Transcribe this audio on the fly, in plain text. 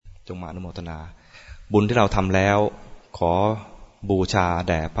งมาอนุโมทนาบุญที่เราทำแล้วขอบูชาแ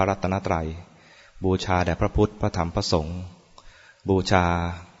ด่พระรัตนตรัยบูชาแด่พระพุทธพระธรรมพระสงฆ์บูชา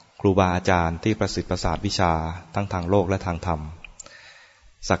ครูบาอาจารย์ที่ประสิทธิ์ประสาทวิชาทั้งทางโลกและทางธรรม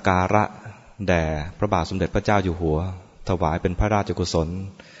สักการะแด่พระบาทสมเด็จพระเจ้าอยู่หัวถวายเป็นพระราชกุศล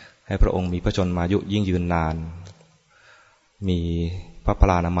ให้พระองค์มีพระชนมายุยิ่งยืนนานมีพระพ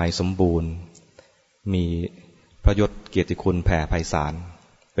ลานามัยสมบูรณ์มีพระยศเกียรติคุณแผ่ไพศาล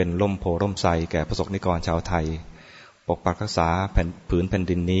เป็นร่มโพร่มไทรแก่ประสบนิกรชาวไทยปกปักรักษาผืนแผ่น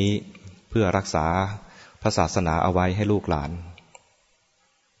ดินนี้เพื่อรักษาพระศาสนาเอาไว้ให้ลูกหลาน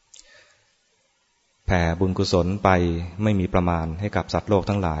แผ่บุญกุศลไปไม่มีประมาณให้กับสัตว์โลก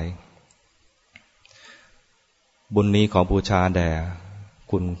ทั้งหลายบุญนี้ขอบูชาแด่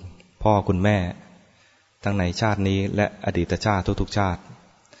คุณพ่อคุณแม่ทั้งในชาตินี้และอดีตชาติทุกๆชาติ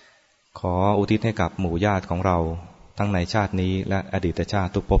ขออุทิศให้กับหมู่ญาติของเราทั้งในชาตินี้และอดีตชา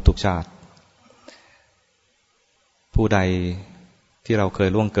ติทุกภพทุกชาติผู้ใดที่เราเคย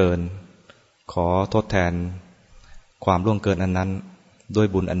ล่วงเกินขอทดแทนความล่วงเกินอันนั้นด้วย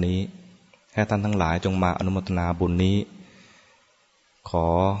บุญอันนี้ให้ท่านทั้งหลายจงมาอนุโมทนาบุญนี้ขอ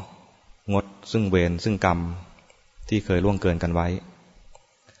งดซึ่งเวรซึ่งกรรมที่เคยล่วงเกินกันไว้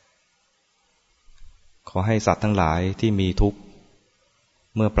ขอให้สัตว์ทั้งหลายที่มีทุกข์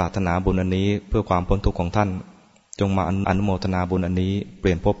เมื่อปรารถนาบุญอันนี้เพื่อความพ้นทุกข์ของท่านจงมาอนุโมทนาบุญอันนี้เป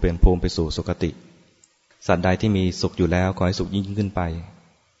ลี่ยนภพเปลี่ยนภูมิไปสู่สุคติสัตว์ใดที่มีสุขอยู่แล้วขอให้สุขยิ่งขึ้นไป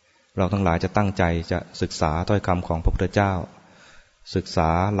เราทั้งหลายจะตั้งใจจะศึกษาถ้อยคำของพระพุทธเจ้าศึกษา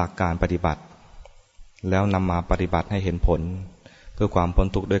หลักการปฏิบัติแล้วนำมาปฏิบัติให้เห็นผลเพื่อความพ้น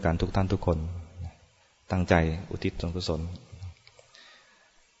ทุกข์ด้วยกันทุกท่านทุกคนตั้งใจอุทิศส่วนกุศล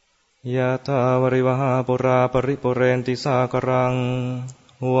ยะถาวริวหาปุราปริปุเรนติสากรัง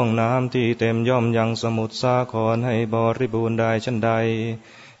ห่วงน้ำที่เต็มย่อมยังสมุทรสาครให้บริบูรณ์ได้ฉันใด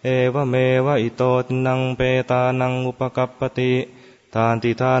เอวเมวะอิโตตินังเปตานังอุปกัปปติทาน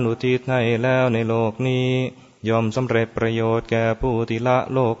ที่ทานอุทิศให้แล้วในโลกนี้ย่อมสำเร็จประโยชน์แก่ผู้ที่ละ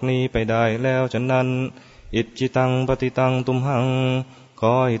โลกนี้ไปได้แล้วฉะนั้นอิจจิตังปฏิตังตุมหังข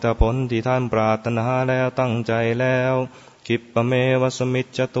ออิทธิผลที่ท่านปรารถนาแล้วตั้งใจแล้วคิปปเมวสมิจ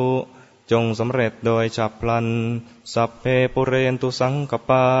จตุจงสำเร็จโดยฉับพลันสัพเพปุเรนตุสังก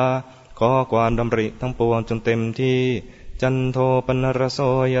ปาขอความดำริทั้งปวงจนเต็มที่จันโทปนรโส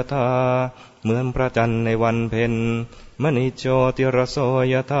ยธาเหมือนพระจันทร์ในวันเพ็ญมณิโชติรโส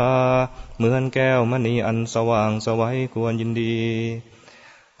ยธาเหมือนแก้วมณีอันสว่างไสวควรยินดี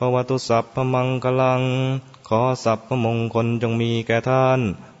ภวตุสัพพมังคลังขอสัพพมงคลจงมีแก่ท่าน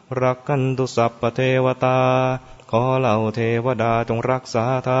รักขันตุสัพพเทวตาขอเหล่าเทวดาจงรักษา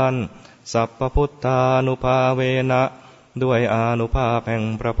ท่านสัพพพุทธานุภาเวนะด้วยอานุภาพแห่ง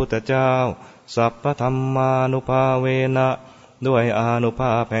พระพุทธเจ้าสัพพธรรมานุภาเวนะด้วยอานุภ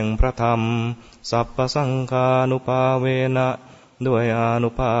าพแห่งพระธรรมสัพพสังฆานุภาเวนะด้วยอานุ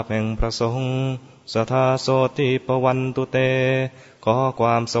ภาพแห่งพระสงฆ์สทาโสติปวันตุเตขอคว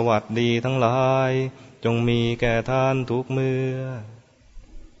ามสวัสดีทั้งหลายจงมีแก่ท่านทุกเมื่อ